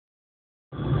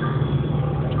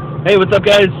Hey, what's up,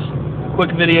 guys?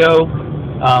 Quick video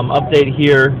update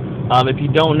here. If you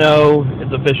don't know,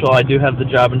 it's official. I do have the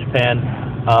job in Japan.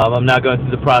 I'm now going through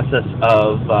the process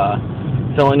of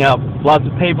filling out lots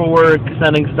of paperwork,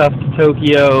 sending stuff to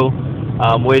Tokyo,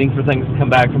 waiting for things to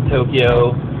come back from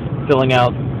Tokyo, filling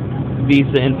out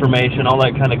visa information, all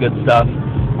that kind of good stuff.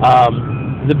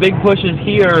 The big push is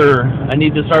here. I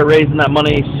need to start raising that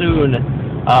money soon.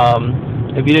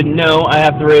 If you didn't know, I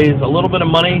have to raise a little bit of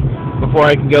money before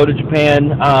I can go to Japan.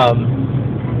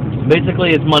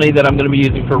 Basically, it's money that I'm going to be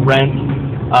using for rent.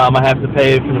 I have to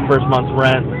pay for the first month's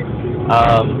rent.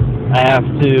 I have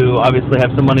to obviously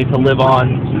have some money to live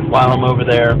on while I'm over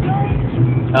there.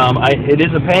 It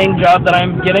is a paying job that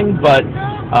I'm getting, but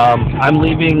I'm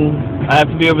leaving. I have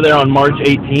to be over there on March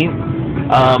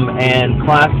 18th, and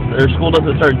school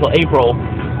doesn't start until April.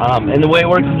 And the way it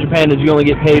works in Japan is you only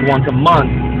get paid once a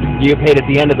month. You get paid at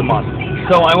the end of the month.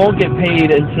 So I won't get paid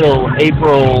until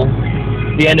April,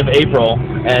 the end of April.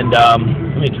 And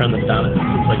let me turn this down. It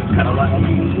looks like it's kind of loud.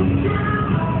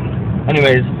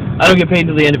 Anyways, I don't get paid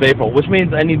until the end of April, which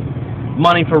means I need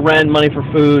money for rent, money for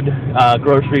food,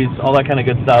 groceries, all that kind of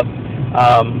good stuff,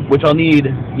 which I'll need,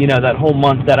 that whole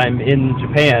month that I'm in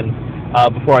Japan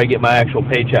before I get my actual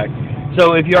paycheck.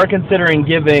 So if you are considering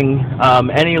giving,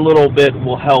 any little bit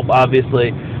will help,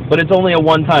 obviously, but it's only a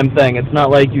one-time thing. It's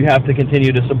not like you have to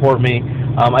continue to support me.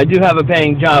 I do have a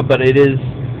paying job, but it is,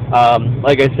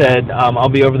 like I said, I'll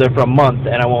be over there for a month,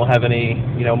 and I won't have any,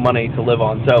 money to live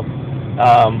on. So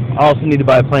I also need to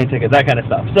buy a plane ticket, that kind of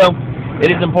stuff. So it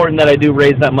is important that I do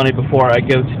raise that money before I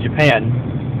go to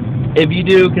Japan. If you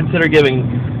do consider giving,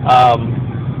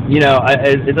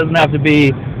 it doesn't have to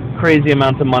be crazy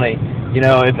amounts of money.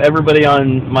 If everybody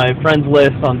on my friends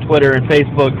list on Twitter and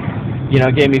Facebook,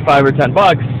 gave me $5 or $10,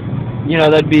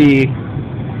 that'd be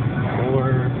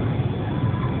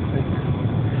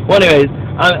Well, anyways,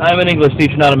 I'm an English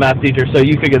teacher, not a math teacher, so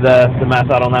you figure the math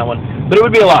out on that one. But it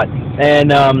would be a lot,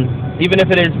 and even if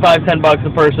it is $5, $10 a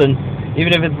person,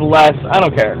 even if it's less, I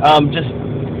don't care. Just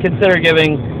consider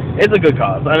giving. It's a good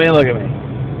cause. I mean, look at me.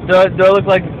 Do I look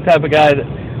like the type of guy that?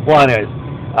 Well, anyways.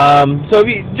 So if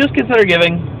you just consider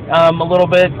giving a little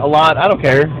bit, a lot, I don't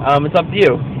care. It's up to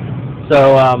you.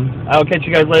 So I'll catch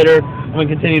you guys later. I'm gonna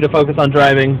continue to focus on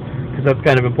driving because that's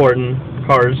kind of important.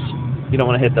 Cars, you don't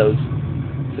want to hit those.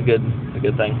 It's a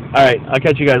good thing. All right, I'll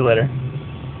catch you guys later.